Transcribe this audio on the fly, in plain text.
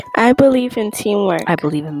I believe in teamwork. I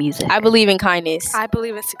believe in music. I believe in kindness. I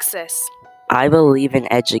believe in success. I believe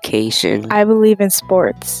in education. I believe in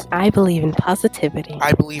sports. I believe in positivity.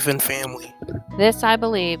 I believe in family. This I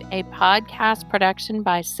Believe, a podcast production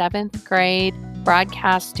by 7th grade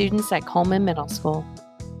broadcast students at Coleman Middle School.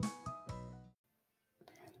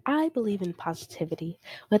 I believe in positivity.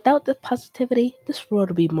 Without the positivity, this world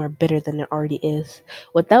would be more bitter than it already is.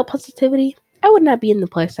 Without positivity, I would not be in the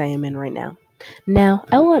place I am in right now. Now,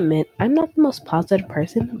 I will admit, I'm not the most positive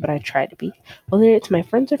person, but I try to be. Whether it's my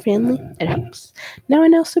friends or family, it helps. Now, I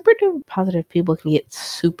know super duper positive people can get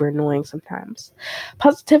super annoying sometimes.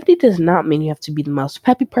 Positivity does not mean you have to be the most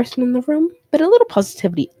peppy person in the room, but a little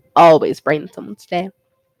positivity always brightens someone's day.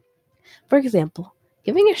 For example,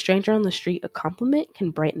 giving a stranger on the street a compliment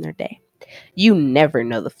can brighten their day. You never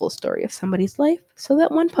know the full story of somebody's life, so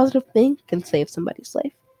that one positive thing can save somebody's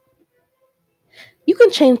life. You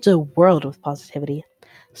can change the world with positivity.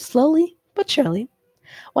 Slowly but surely.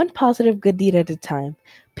 One positive good deed at a time.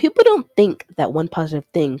 People don't think that one positive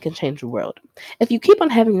thing can change the world. If you keep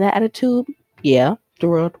on having that attitude, the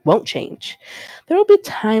world won't change. There will be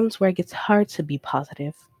times where it gets hard to be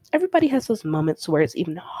positive. Everybody has those moments where it's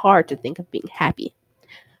even hard to think of being happy.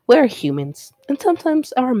 We're humans, and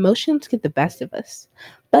sometimes our emotions get the best of us.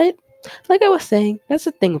 But, like I was saying, that's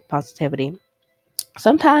the thing with positivity.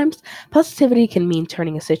 Sometimes positivity can mean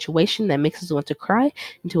turning a situation that makes us want to cry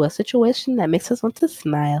into a situation that makes us want to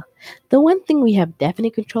smile. The one thing we have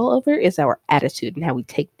definite control over is our attitude and how we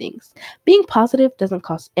take things. Being positive doesn't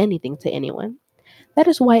cost anything to anyone. That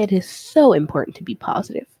is why it is so important to be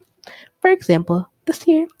positive. For example, this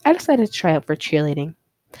year I decided to try out for cheerleading.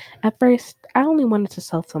 At first, I only wanted to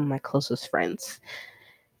tell some of my closest friends.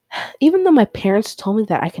 Even though my parents told me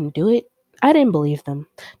that I can do it, I didn't believe them,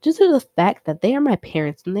 due to the fact that they are my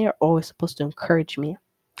parents and they are always supposed to encourage me.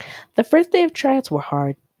 The first day of tryouts were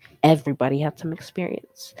hard. Everybody had some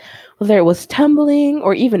experience, whether it was tumbling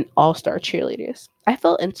or even all-star cheerleaders. I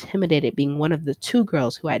felt intimidated being one of the two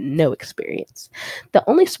girls who had no experience. The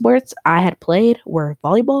only sports I had played were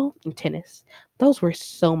volleyball and tennis. Those were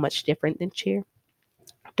so much different than cheer.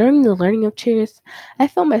 During the learning of cheers, I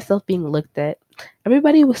felt myself being looked at.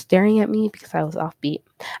 Everybody was staring at me because I was offbeat.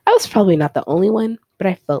 I was probably not the only one, but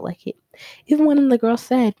I felt like it. Even one of the girls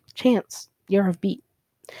said, "Chance, you're offbeat."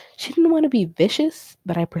 She didn't want to be vicious,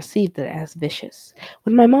 but I perceived it as vicious.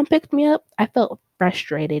 When my mom picked me up, I felt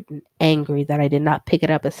frustrated and angry that I did not pick it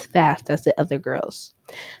up as fast as the other girls.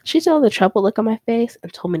 She saw the troubled look on my face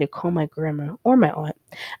and told me to call my grandma or my aunt.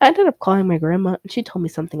 I ended up calling my grandma, and she told me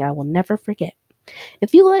something I will never forget.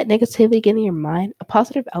 If you let negativity get in your mind, a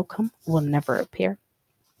positive outcome will never appear.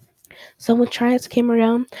 So when tryouts came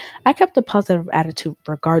around, I kept a positive attitude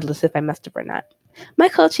regardless if I messed up or not. My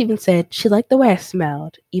coach even said she liked the way I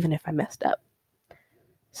smiled, even if I messed up.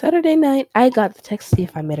 Saturday night, I got the text to see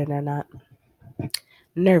if I made it or not.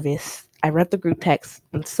 Nervous, I read the group text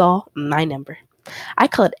and saw my number. I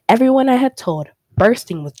called everyone I had told,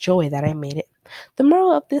 bursting with joy that I made it. The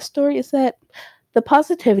moral of this story is that the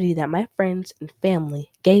positivity that my friends and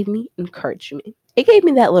family gave me encouraged me. It gave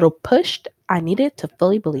me that little push I needed to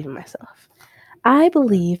fully believe in myself. I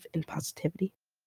believe in positivity.